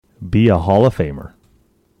be a Hall of Famer.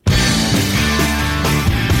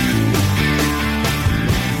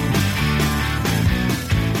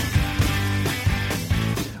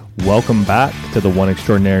 Welcome back to the One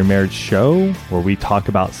Extraordinary Marriage Show, where we talk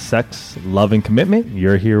about sex, love, and commitment.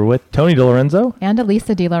 You're here with Tony DiLorenzo and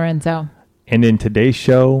Elisa DiLorenzo. And in today's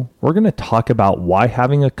show, we're going to talk about why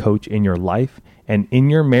having a coach in your life and in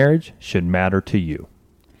your marriage should matter to you.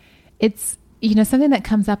 It's, something that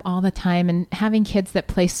comes up all the time, and having kids that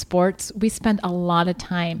play sports, we spend a lot of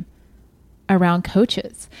time around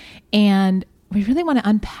coaches, and we really want to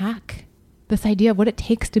unpack this idea of what it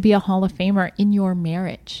takes to be a Hall of Famer in your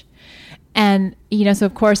marriage. And, so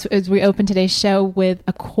of course, as we open today's show with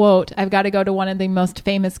a quote, I've got to go to one of the most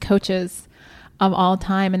famous coaches of all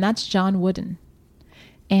time, and that's John Wooden.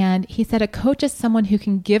 And he said, a coach is someone who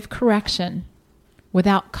can give correction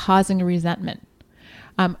without causing resentment,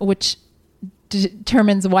 which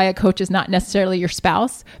determines why a coach is not necessarily your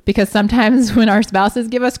spouse, because sometimes when our spouses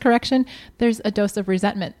give us correction, there's a dose of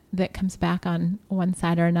resentment that comes back on one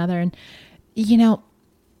side or another. And,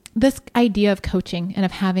 this idea of coaching and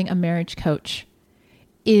of having a marriage coach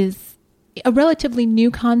is a relatively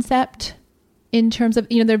new concept in terms of,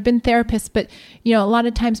 there have been therapists, but, a lot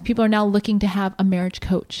of times people are now looking to have a marriage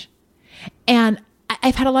coach. And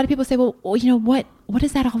I've had a lot of people say, well, what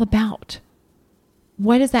is that all about?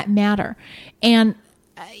 Why does that matter? And,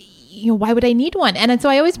 why would I need one? And so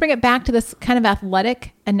I always bring it back to this kind of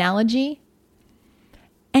athletic analogy.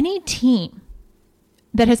 Any team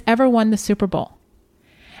that has ever won the Super Bowl,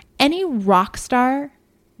 any rock star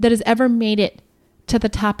that has ever made it to the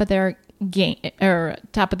top of their game, or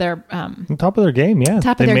top of their game, yeah.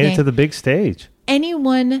 They made it to the big stage.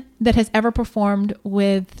 Anyone that has ever performed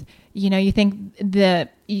with, you think the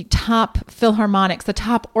top philharmonics, the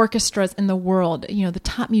top orchestras in the world, the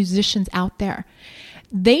top musicians out there,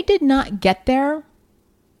 they did not get there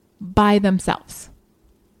by themselves.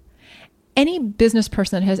 Any business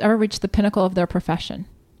person that has ever reached the pinnacle of their profession,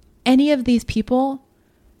 any of these people,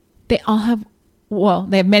 they have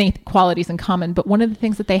many qualities in common, but one of the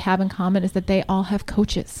things that they have in common is that they all have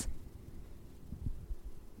coaches.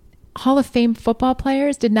 Hall of Fame football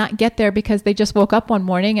players did not get there because they just woke up one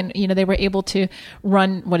morning and, they were able to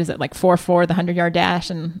run, 4.4, the 100-yard dash,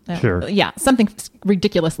 and sure. Something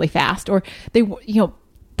ridiculously fast. Or they,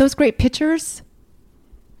 those great pitchers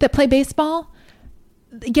that play baseball,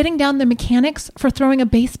 getting down the mechanics for throwing a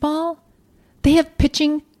baseball, they have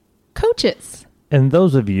pitching coaches. And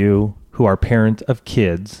those of you who are parents of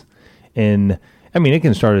kids, it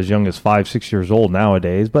can start as young as 5, 6 years old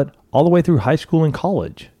nowadays, but all the way through high school and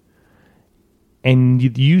college.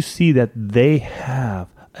 And you see that they have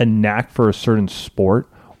a knack for a certain sport,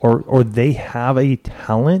 or they have a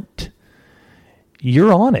talent,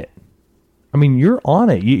 you're on it. You're on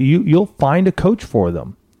it. You'll find a coach for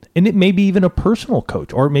them. And it may be even a personal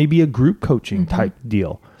coach, or it may be a group coaching type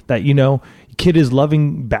deal that, kid is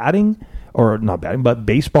loving batting, or not batting, but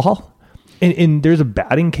baseball. And there's a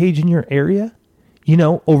batting cage in your area,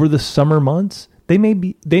 over the summer months, they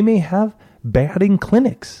may have batting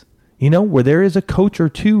clinics, where there is a coach or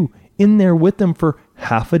two in there with them for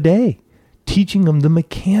half a day, teaching them the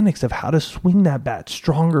mechanics of how to swing that bat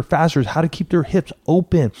stronger, faster, how to keep their hips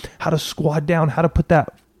open, how to squat down, how to put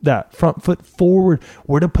that front foot forward,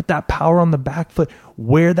 where to put that power on the back foot,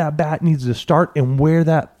 where that bat needs to start, and where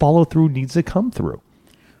that follow through needs to come through.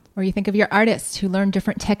 Or you think of your artists who learn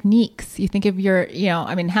different techniques. You think of your,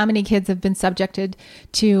 how many kids have been subjected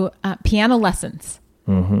to piano lessons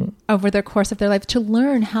over the course of their life to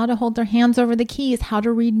learn how to hold their hands over the keys, how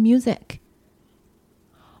to read music.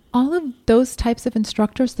 All of those types of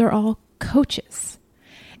instructors, they're all coaches.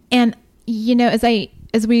 And,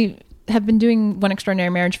 as we have been doing One Extraordinary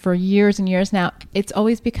Marriage for years and years now, it's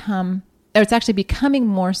actually becoming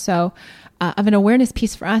more so of an awareness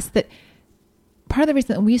piece for us that part of the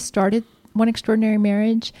reason that we started One Extraordinary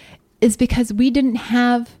Marriage is because we didn't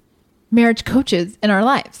have marriage coaches in our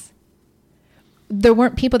lives. There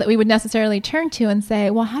weren't people that we would necessarily turn to and say,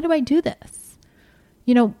 well, how do I do this?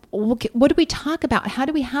 What do we talk about? How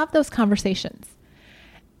do we have those conversations?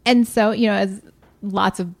 And so, as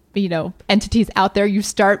lots of, entities out there, you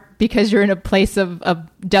start because you're in a place of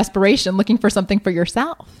desperation, looking for something for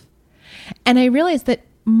yourself. And I realized that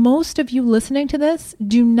most of you listening to this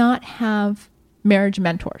do not have marriage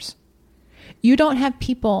mentors. You don't have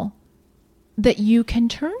people that you can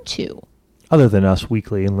turn to. Other than us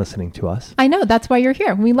weekly and listening to us. I know. That's why you're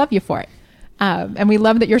here. We love you for it. And we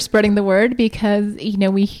love that you're spreading the word because,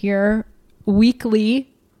 we hear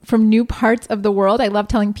weekly from new parts of the world. I love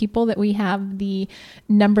telling people that we have the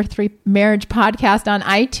 #3 marriage podcast on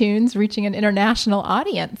iTunes, reaching an international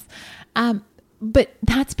audience. But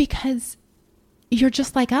that's because you're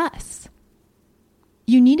just like us.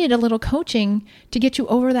 You needed a little coaching to get you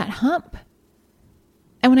over that hump.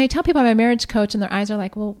 And when I tell people I'm a marriage coach and their eyes are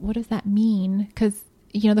like, well, what does that mean? Because,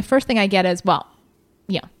 the first thing I get is, well,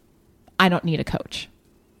 yeah, I don't need a coach.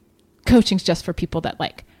 Coaching's just for people that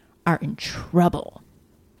are in trouble.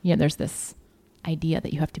 There's this idea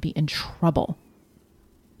that you have to be in trouble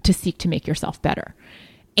to seek to make yourself better.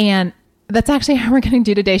 And that's actually how we're going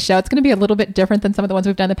to do today's show. It's going to be a little bit different than some of the ones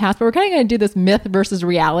we've done in the past, but we're kind of going to do this myth versus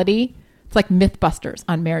reality. It's like Mythbusters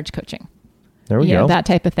on marriage coaching. There we go. That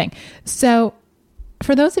type of thing. So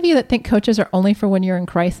for those of you that think coaches are only for when you're in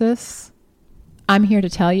crisis, I'm here to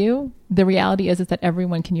tell you the reality is that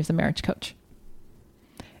everyone can use a marriage coach.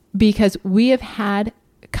 Because we have had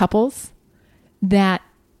couples that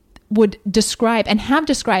would describe and have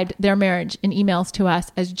described their marriage in emails to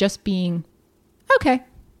us as just being, okay,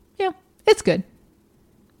 yeah, it's good.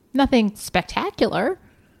 Nothing spectacular,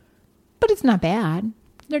 but it's not bad.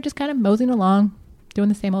 They're just kind of moseying along, doing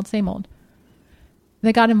the same old.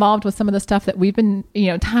 They got involved with some of the stuff that we've been,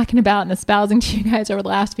 talking about and espousing to you guys over the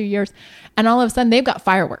last few years. And all of a sudden they've got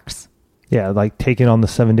fireworks. Yeah. Like taking on the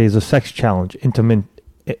 7 days of sex challenge. Intimacy?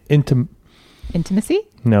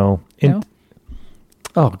 No.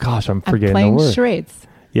 Oh gosh, I'm forgetting the word. Playing charades.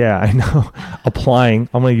 Yeah, I know. I'm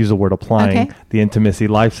going to use the word applying the intimacy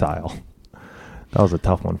lifestyle. That was a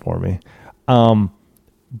tough one for me.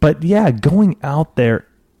 But yeah, going out there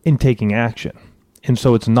and taking action. And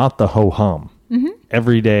so it's not the ho-hum. Mm-hmm.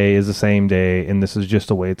 Every day is the same day, and this is just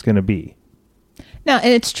the way it's going to be. Now,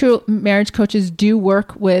 and it's true, marriage coaches do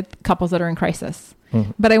work with couples that are in crisis.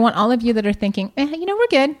 Mm-hmm. But I want all of you that are thinking, we're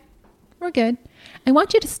good. We're good. I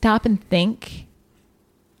want you to stop and think,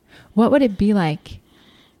 what would it be like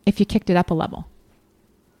if you kicked it up a level?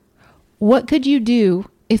 What could you do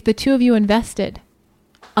if the two of you invested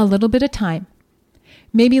a little bit of time,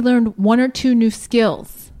 maybe learned 1 or 2 new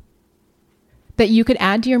skills that you could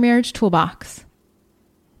add to your marriage toolbox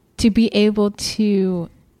to be able to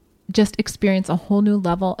just experience a whole new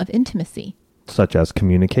level of intimacy? Such as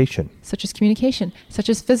communication, such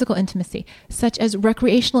as physical intimacy, such as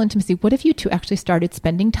recreational intimacy. What if you two actually started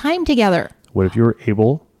spending time together? What if you were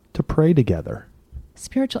able to pray together?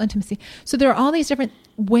 Spiritual intimacy. So there are all these different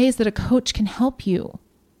ways that a coach can help you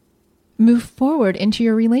move forward into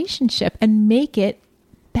your relationship and make it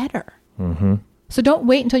better. Mm-hmm. So don't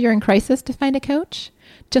wait until you're in crisis to find a coach.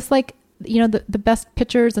 Just like, the best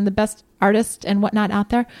pitchers and the best artists and whatnot out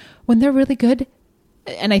there, when they're really good,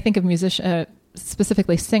 and I think of musicians,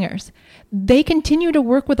 specifically singers, they continue to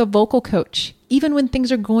work with a vocal coach, even when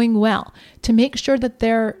things are going well, to make sure that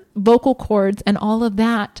their vocal cords and all of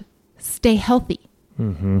that stay healthy.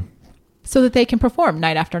 Mm-hmm. So that they can perform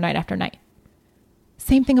night after night after night.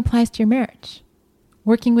 Same thing applies to your marriage.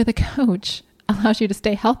 Working with a coach allows you to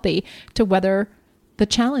stay healthy to weather the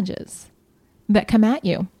challenges that come at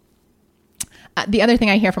you. The other thing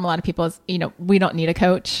I hear from a lot of people is, we don't need a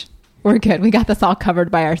coach. We're good. We got this all covered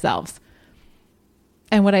by ourselves.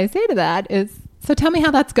 And what I say to that is, so tell me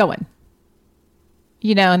how that's going.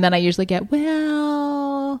 And then I usually get,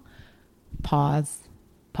 well, pause.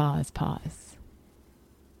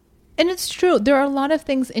 And it's true. There are a lot of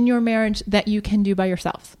things in your marriage that you can do by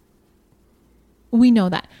yourself. We know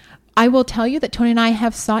that. I will tell you that Tony and I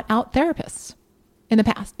have sought out therapists in the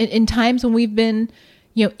past. In times when we've been,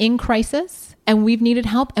 in crisis and we've needed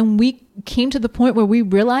help, and we came to the point where we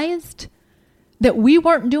realized that we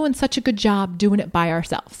weren't doing such a good job doing it by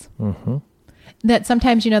ourselves. Mm-hmm. That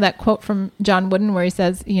sometimes, that quote from John Wooden where he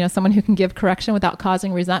says, someone who can give correction without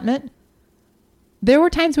causing resentment. There were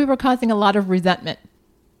times we were causing a lot of resentment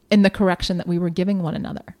in the correction that we were giving one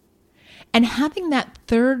another. And having that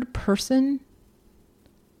third person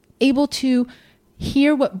able to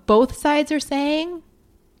hear what both sides are saying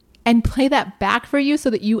and play that back for you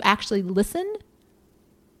so that you actually listen,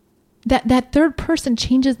 that third person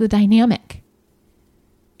changes the dynamic.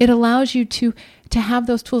 It allows you to have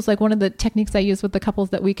those tools. Like one of the techniques I use with the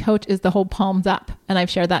couples that we coach is the whole palms up. And I've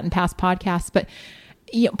shared that in past podcasts, but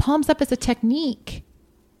palms up is a technique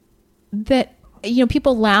that,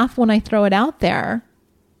 people laugh when I throw it out there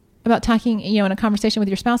about talking, in a conversation with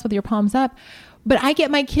your spouse with your palms up, but I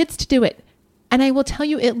get my kids to do it. And I will tell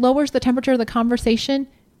you, it lowers the temperature of the conversation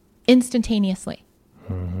instantaneously.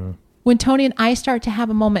 Mm-hmm. When Tony and I start to have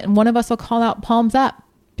a moment and one of us will call out palms up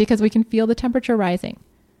because we can feel the temperature rising.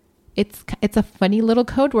 It's a funny little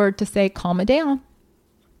code word to say, calm it down.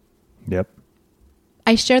 Yep.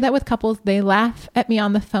 I share that with couples. They laugh at me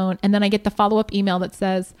on the phone. And then I get the follow-up email that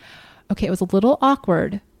says, okay, it was a little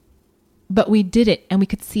awkward, but we did it and we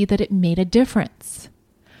could see that it made a difference.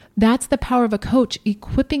 that's the power of a coach,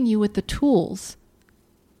 equipping you with the tools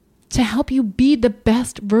to help you be the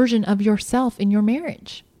best version of yourself in your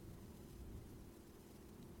marriage.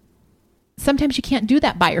 Sometimes you can't do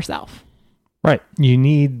that by yourself. Right. You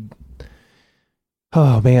need,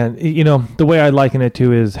 oh man, the way I liken it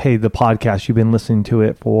to is, hey, the podcast, you've been listening to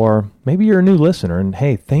it for, maybe you're a new listener, and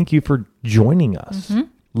hey, thank you for joining us. Mm-hmm.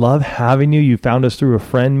 Love having you. You found us through a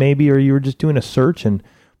friend maybe, or you were just doing a search and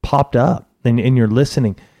popped up and you're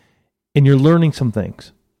listening and you're learning some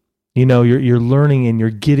things. You're learning and you're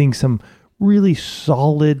getting some really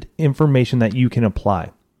solid information that you can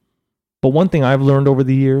apply. But one thing I've learned over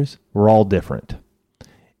the years, we're all different.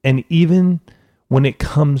 And even when it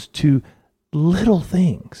comes to little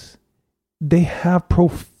things, they have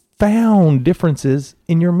profound differences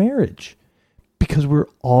in your marriage because we're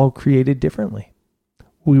all created differently.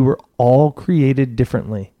 We were all created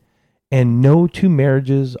differently, and no two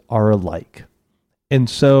marriages are alike. And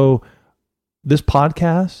so this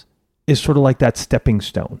podcast is sort of like that stepping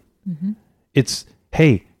stone. Mm-hmm. It's,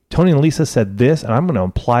 hey, Tony and Lisa said this, and I'm going to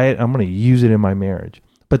apply it. I'm going to use it in my marriage.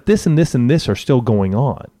 But this and this and this are still going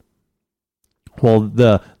on. Well,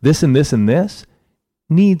 the this and this and this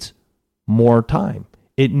needs more time.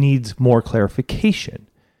 It needs more clarification.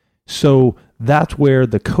 So that's where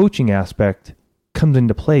the coaching aspect comes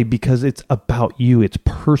into play, because it's about you. It's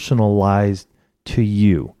personalized to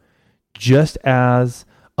you. Just as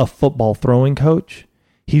a football throwing coach,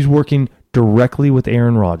 he's working directly with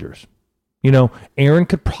Aaron Rodgers. Aaron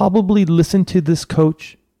could probably listen to this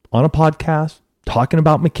coach on a podcast talking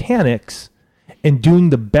about mechanics and doing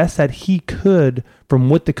the best that he could from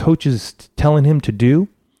what the coach is telling him to do.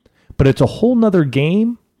 But it's a whole nother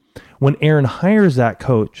game when Aaron hires that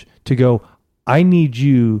coach to go, I need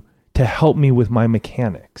you to help me with my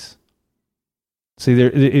mechanics. See,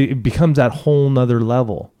 it becomes that whole nother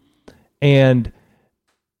level. And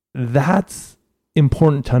that's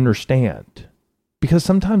important to understand, because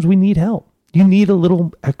sometimes we need help. You need a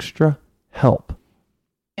little extra help.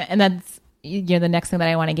 And that's, the next thing that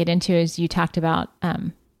I want to get into is you talked about,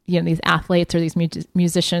 these athletes or these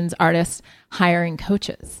musicians, artists hiring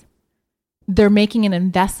coaches. They're making an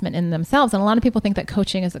investment in themselves. And a lot of people think that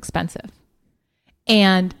coaching is expensive.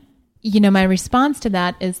 And, my response to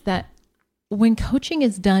that is that when coaching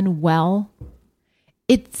is done well,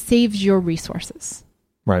 it saves your resources.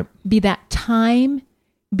 Right. Be that time,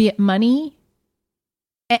 be it money.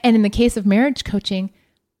 And in the case of marriage coaching,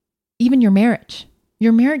 even your marriage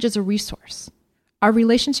is a resource. Our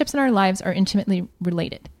relationships in our lives are intimately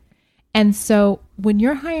related. And so when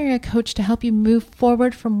you're hiring a coach to help you move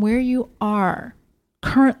forward from where you are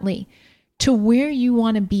currently to where you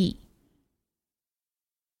want to be,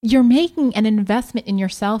 you're making an investment in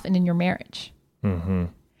yourself and in your marriage. Mm-hmm.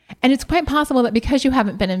 And it's quite possible that because you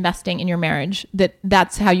haven't been investing in your marriage,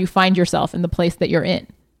 that's how you find yourself in the place that you're in.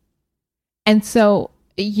 And so,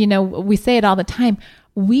 we say it all the time.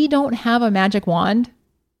 We don't have a magic wand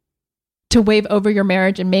to wave over your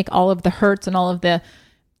marriage and make all of the hurts and all of the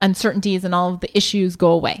uncertainties and all of the issues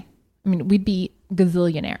go away. I mean, we'd be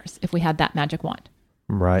gazillionaires if we had that magic wand.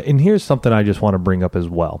 Right. And here's something I just want to bring up as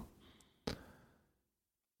well.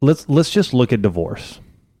 Let's just look at divorce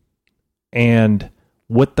and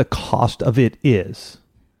what the cost of it is.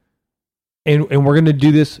 And we're going to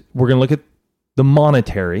do this. We're going to look at the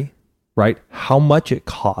monetary, right? How much it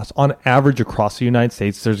costs on average across the United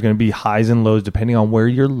States. There's going to be highs and lows depending on where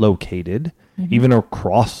you're located, even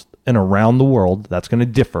across and around the world. That's going to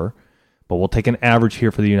differ, but we'll take an average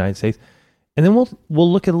here for the United States. And then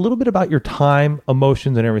we'll look at a little bit about your time,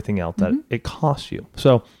 emotions, and everything else that it costs you.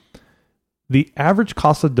 So the average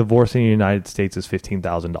cost of divorce in the United States is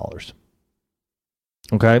 $15,000.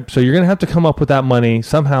 Okay, so you're going to have to come up with that money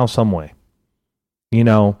somehow, some way.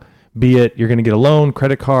 Be it you're going to get a loan,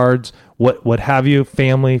 credit cards, what have you,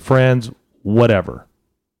 family, friends, whatever.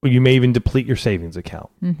 You may even deplete your savings account.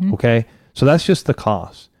 Mm-hmm. Okay, so that's just the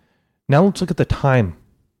cost. Now let's look at the time.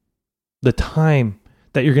 The time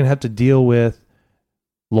that you're going to have to deal with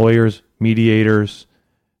lawyers, mediators,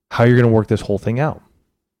 how you're going to work this whole thing out.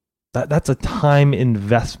 That's a time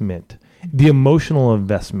investment, the emotional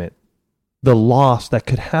investment, the loss that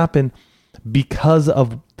could happen because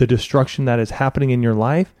of the destruction that is happening in your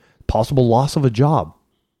life, possible loss of a job.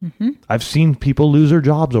 Mm-hmm. I've seen people lose their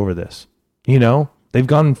jobs over this. They've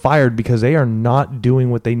gotten fired because they are not doing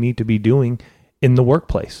what they need to be doing in the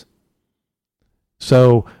workplace.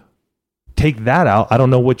 So take that out. I don't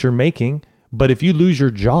know what you're making, but if you lose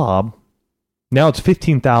your job, now it's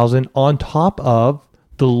 $15,000 on top of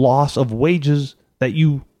the loss of wages that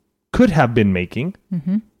you could have been making.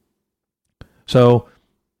 Mm-hmm. So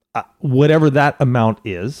whatever that amount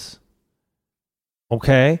is,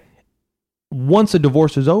 Okay. Once a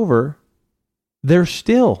divorce is over, there's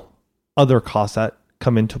still other costs that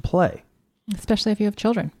come into play. Especially if you have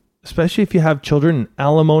children. Especially if you have children, and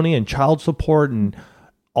alimony and child support and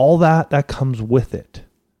all that comes with it.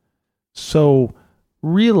 So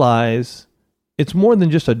realize it's more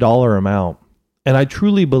than just a dollar amount. And I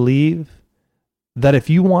truly believe that if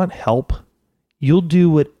you want help, you'll do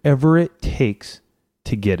whatever it takes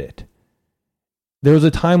to get it. There was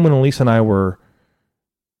a time when Elise and I were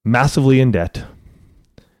massively in debt.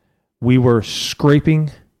 We were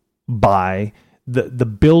scraping by. The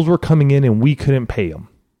bills were coming in and we couldn't pay them.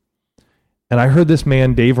 And I heard this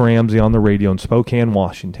man, Dave Ramsey, on the radio in Spokane,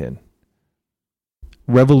 Washington,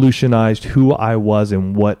 revolutionized who I was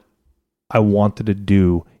and what I wanted to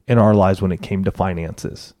do in our lives when it came to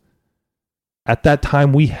finances. At that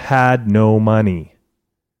time, we had no money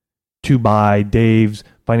to buy Dave's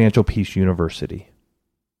Financial Peace University.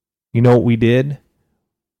 You know what we did?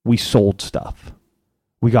 We sold stuff.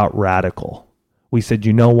 We got radical. We said,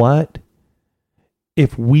 you know what?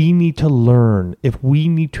 If we need to learn, if we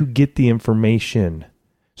need to get the information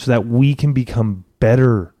so that we can become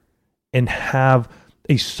better and have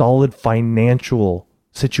a solid financial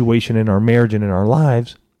situation in our marriage and in our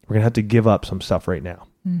lives, we're going to have to give up some stuff right now.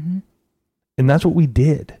 Mm-hmm. And that's what we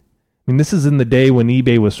did. I mean, this is in the day when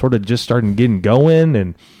eBay was sort of just starting getting going,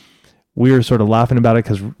 and we were sort of laughing about it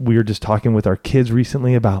because we were just talking with our kids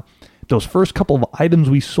recently about those first couple of items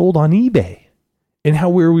we sold on eBay and how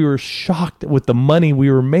we were shocked with the money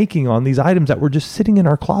we were making on these items that were just sitting in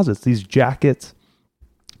our closets, these jackets,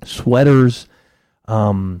 sweaters.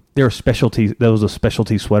 There were specialties. There was a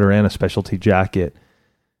specialty sweater and a specialty jacket.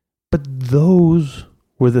 But those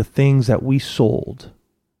were the things that we sold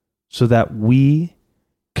so that we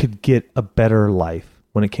could get a better life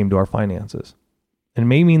when it came to our finances. And it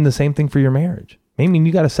may mean the same thing for your marriage. It may mean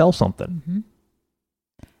you got to sell something. Mm-hmm.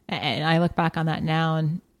 And I look back on that now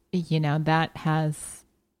and, that has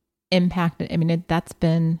impacted. I mean, that's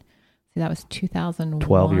been, that was 2001.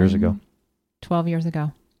 12 years ago. 12 years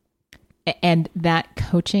ago. And that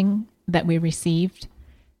coaching that we received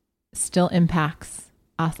still impacts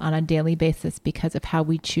us on a daily basis because of how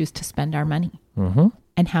we choose to spend our money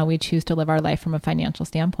and how we choose to live our life from a financial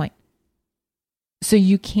standpoint. So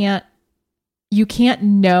you can't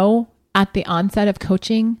know at the onset of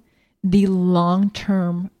coaching the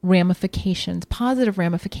long-term ramifications, positive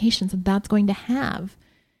ramifications that that's going to have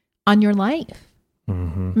on your life.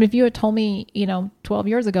 Mm-hmm. I mean, if you had told me, 12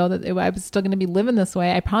 years ago that I was still going to be living this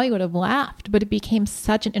way, I probably would have laughed, but it became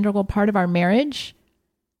such an integral part of our marriage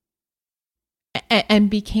and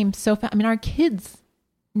became so our kids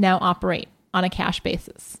now operate on a cash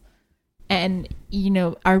basis and,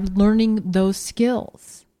 are learning those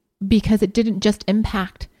skills because it didn't just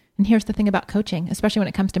impact. And here's the thing about coaching, especially when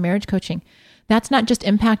it comes to marriage coaching, that's not just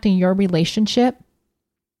impacting your relationship.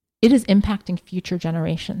 It is impacting future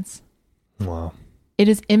generations. Wow. It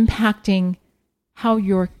is impacting how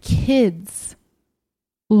your kids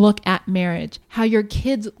look at marriage, how your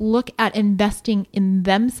kids look at investing in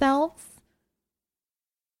themselves,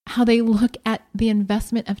 how they look at the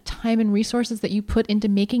investment of time and resources that you put into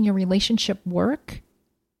making your relationship work.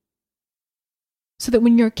 So that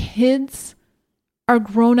when your kids are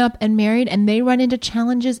grown up and married and they run into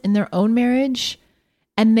challenges in their own marriage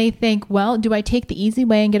and they think, well, do I take the easy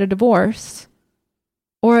way and get a divorce?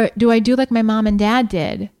 Or do I do like my mom and dad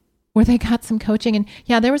did, where they got some coaching? And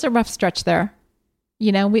yeah, there was a rough stretch there.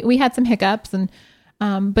 We had some hiccups, and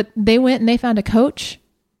but they went and they found a coach.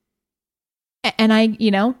 And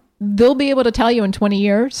they'll be able to tell you in 20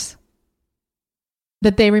 years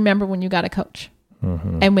that they remember when you got a coach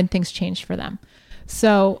and when things changed for them.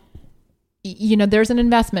 So, there's an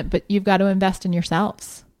investment, but you've got to invest in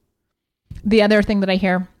yourselves. The other thing that I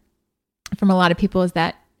hear from a lot of people is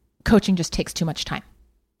that coaching just takes too much time.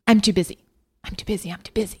 I'm too busy. I'm too busy. I'm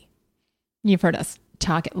too busy. You've heard us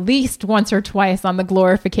talk at least once or twice on the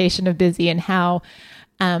glorification of busy and how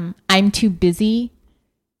I'm too busy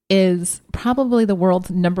is probably the world's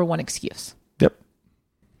number one excuse. Yep.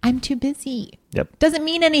 I'm too busy. Yep. Doesn't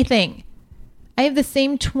mean anything. I have the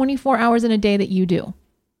same 24 hours in a day that you do.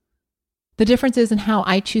 The difference is in how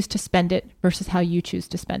I choose to spend it versus how you choose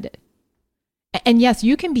to spend it. And yes,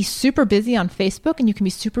 you can be super busy on Facebook and you can be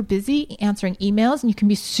super busy answering emails and you can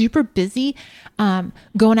be super busy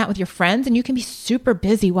going out with your friends and you can be super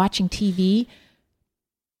busy watching TV.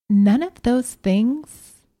 None of those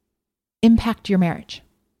things impact your marriage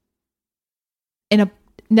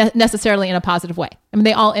necessarily in a positive way. I mean,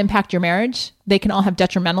 they all impact your marriage. They can all have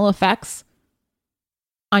detrimental effects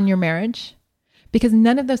on your marriage because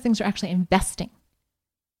none of those things are actually investing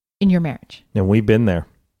in your marriage. And we've been there.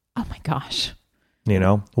 Oh my gosh.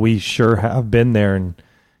 We sure have been there and,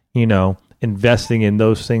 investing in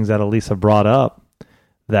those things that Elisa brought up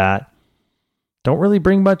that don't really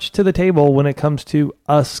bring much to the table when it comes to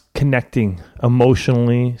us connecting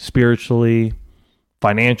emotionally, spiritually,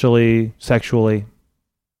 financially, sexually.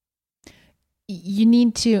 You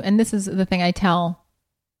need to, and this is the thing I tell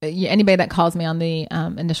anybody that calls me on the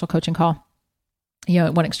initial coaching call,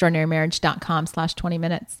 at oneextraordinarymarriage.com/20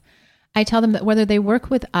 minutes. I tell them that whether they work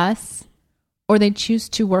with us or they choose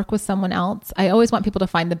to work with someone else, I always want people to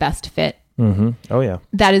find the best fit. Mm-hmm. Oh yeah.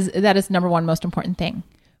 That is number one most important thing.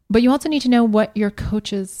 But you also need to know what your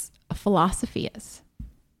coach's philosophy is.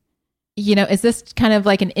 Is this kind of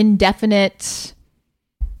like an indefinite,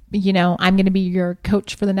 I'm going to be your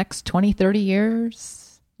coach for the next 20, 30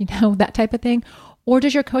 years, that type of thing? Or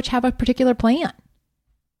does your coach have a particular plan?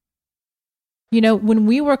 When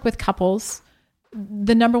we work with couples,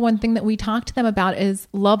 the number one thing that we talk to them about is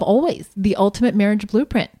Love Always, the ultimate marriage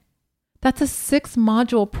blueprint. That's a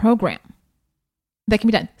 6-module program that can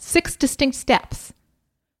be done. 6 distinct steps.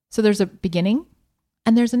 So there's a beginning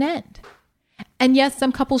and there's an end. And yes,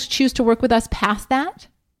 some couples choose to work with us past that,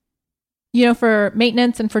 for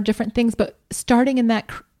maintenance and for different things. But starting in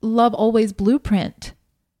that Love Always blueprint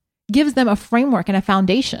gives them a framework and a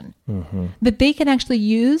foundation that they can actually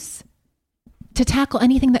use to tackle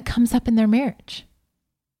anything that comes up in their marriage.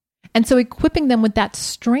 And so equipping them with that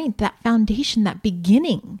strength, that foundation, that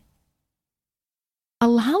beginning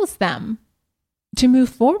allows them to move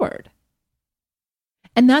forward.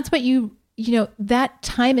 And that's what that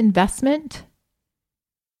time investment,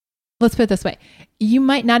 let's put it this way. You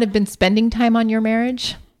might not have been spending time on your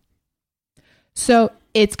marriage. So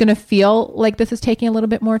it's going to feel like this is taking a little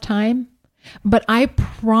bit more time. But I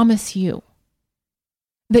promise you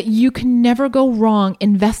that you can never go wrong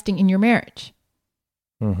investing in your marriage.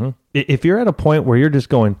 Mm-hmm. If you're at a point where you're just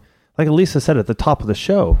going, like Elisa said at the top of the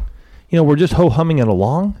show, we're just ho-humming it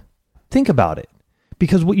along, think about it.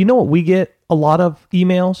 Because what we get a lot of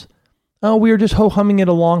emails, we are just ho-humming it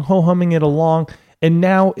along, and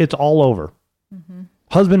now it's all over. Mm-hmm.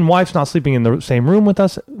 Husband and wife's not sleeping in the same room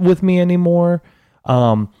with me anymore,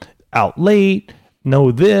 out late,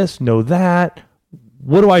 know this, know that.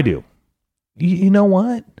 What do I do? You know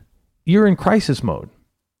what? You're in crisis mode,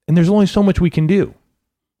 and there's only so much we can do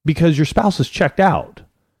because your spouse is checked out.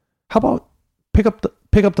 How about pick up the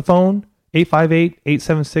phone,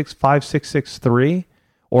 858-876-5663,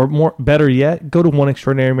 or better yet, go to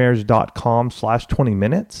oneextraordinarymarriage.com/20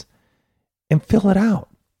 minutes and fill it out.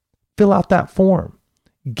 Fill out that form.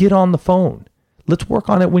 Get on the phone. Let's work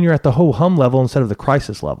on it when you're at the ho-hum level instead of the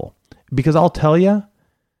crisis level. Because I'll tell you,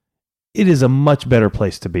 it is a much better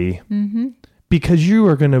place to be. Mm-hmm. Because you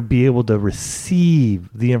are going to be able to receive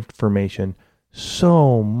the information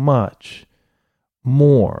so much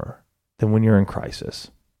more than when you're in crisis.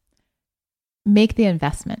 Make the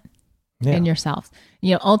investment in yourselves.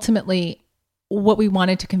 Ultimately, what we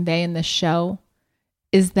wanted to convey in this show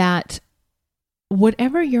is that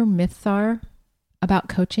whatever your myths are about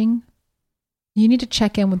coaching, you need to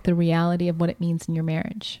check in with the reality of what it means in your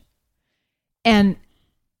marriage. And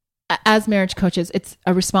as marriage coaches, it's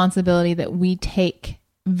a responsibility that we take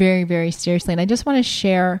very, very seriously. And I just want to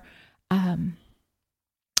share,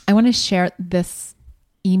 this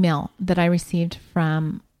email that I received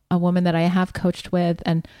from a woman that I have coached with,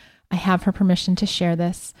 and I have her permission to share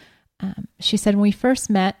this. She said, when we first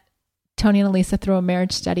met, Tony and Elisa through a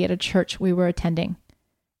marriage study at a church we were attending.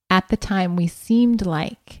 At the time, we seemed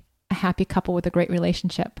like a happy couple with a great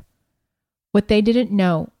relationship. What they didn't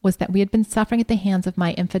know was that we had been suffering at the hands of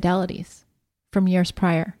my infidelities from years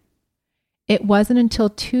prior. It wasn't until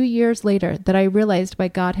 2 years later that I realized why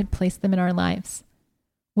God had placed them in our lives.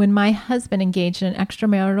 When my husband engaged in an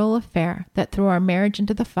extramarital affair that threw our marriage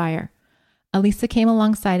into the fire, Elisa came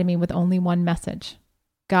alongside of me with only one message: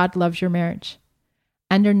 God loves your marriage.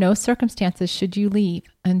 Under no circumstances should you leave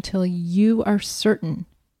until you are certain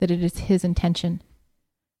that it is his intention.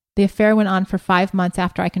 The affair went on for 5 months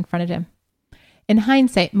after I confronted him. In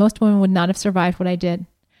hindsight, most women would not have survived what I did.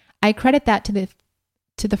 I credit that to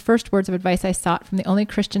the first words of advice I sought from the only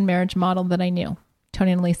Christian marriage model that I knew,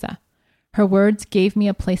 Tony and Elisa. Her words gave me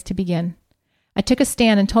a place to begin. I took a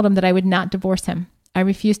stand and told him that I would not divorce him. I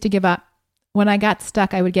refused to give up. When I got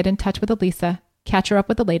stuck, I would get in touch with Elisa, catch her up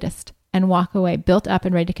with the latest, and walk away, built up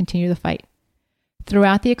and ready to continue the fight.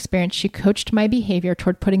 Throughout the experience, she coached my behavior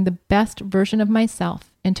toward putting the best version of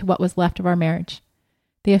myself into what was left of our marriage.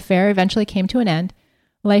 The affair eventually came to an end.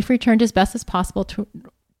 Life returned as best as possible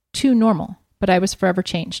to normal, but I was forever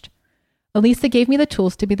changed. Elisa gave me the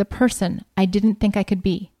tools to be the person I didn't think I could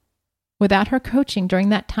be. Without her coaching during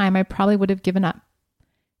that time, I probably would have given up.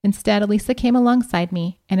 Instead, Elisa came alongside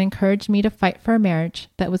me and encouraged me to fight for a marriage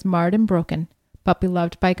that was marred and broken, but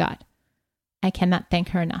beloved by God. I cannot thank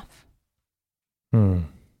her enough.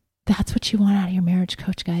 That's what you want out of your marriage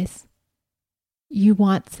coach, guys. You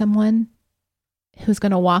want someone who's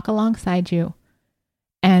going to walk alongside you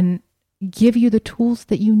and give you the tools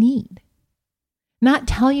that you need. Not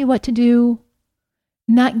tell you what to do,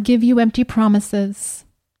 not give you empty promises,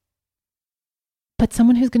 but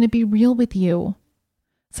someone who's going to be real with you,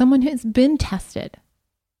 someone who's been tested.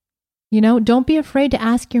 You know, don't be afraid to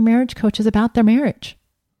ask your marriage coaches about their marriage.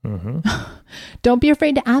 Don't be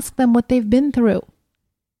afraid to ask them what they've been through.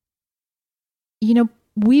 You know,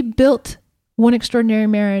 we built One Extraordinary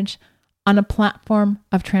Marriage on a platform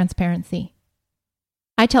of transparency.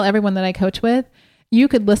 I tell everyone that I coach with, you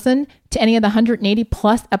could listen to any of the 180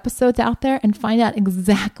 plus episodes out there and find out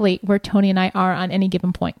exactly where Tony and I are on any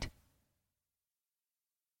given point.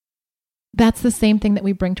 That's the same thing that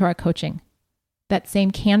we bring to our coaching. That same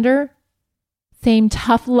candor, same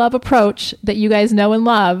tough love approach that you guys know and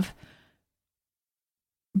love,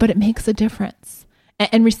 but it makes a difference.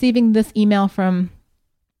 And receiving this email from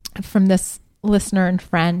this listener and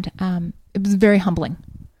friend, it was very humbling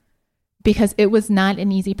because it was not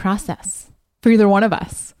an easy process for either one of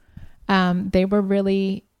us. They were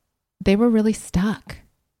really stuck.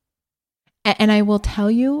 And I will tell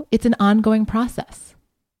you, it's an ongoing process.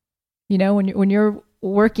 You know, when you're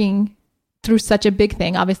working through such a big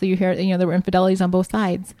thing, obviously you hear, there were infidelities on both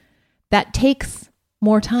sides. That takes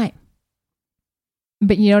more time.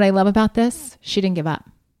 But you know what I love about this? She didn't give up.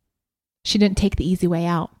 She didn't take the easy way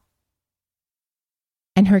out.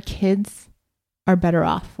 And her kids are better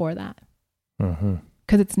off for that.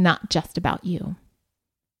 Because it's not just about you.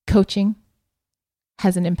 Coaching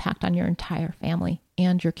has an impact on your entire family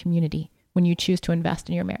and your community when you choose to invest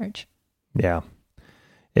in your marriage. Yeah,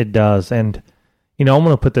 it does. And, I'm going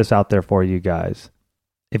to put this out there for you guys.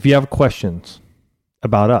 If you have questions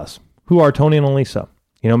about us, who are Tony and Elisa?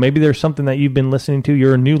 Maybe there's something that you've been listening to.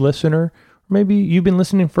 You're a new listener. Or maybe you've been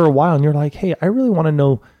listening for a while and you're like, hey, I really want to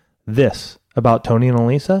know this about Tony and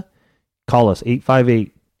Elisa. Call us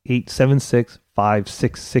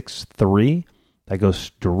 858-876-5663. That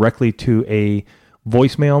goes directly to a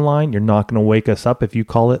voicemail line. You're not going to wake us up if you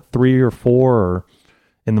call it 3 or 4 or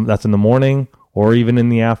that's in the morning or even in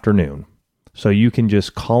the afternoon. So you can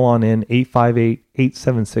just call on in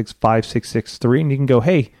 858-876-5663 and you can go,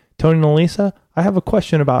 hey, Tony and Elisa, I have a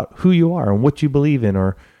question about who you are and what you believe in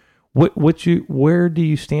or where do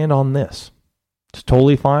you stand on this? It's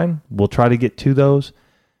totally fine. We'll try to get to those.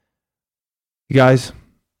 You guys,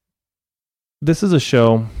 this is a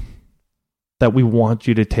show that we want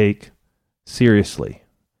you to take seriously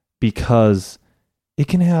because it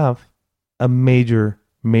can have a major,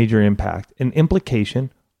 major impact and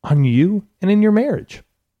implication on you and in your marriage.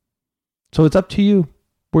 So it's up to you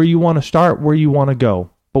where you want to start, where you want to go.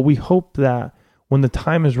 But we hope that when the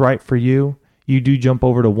time is right for you, you do jump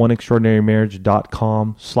over to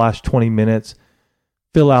oneextraordinarymarriage.com/20 minutes,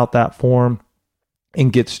 fill out that form,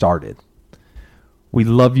 and get started. We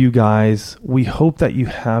love you guys. We hope that you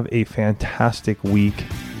have a fantastic week,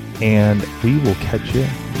 and we will catch you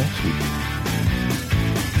next week.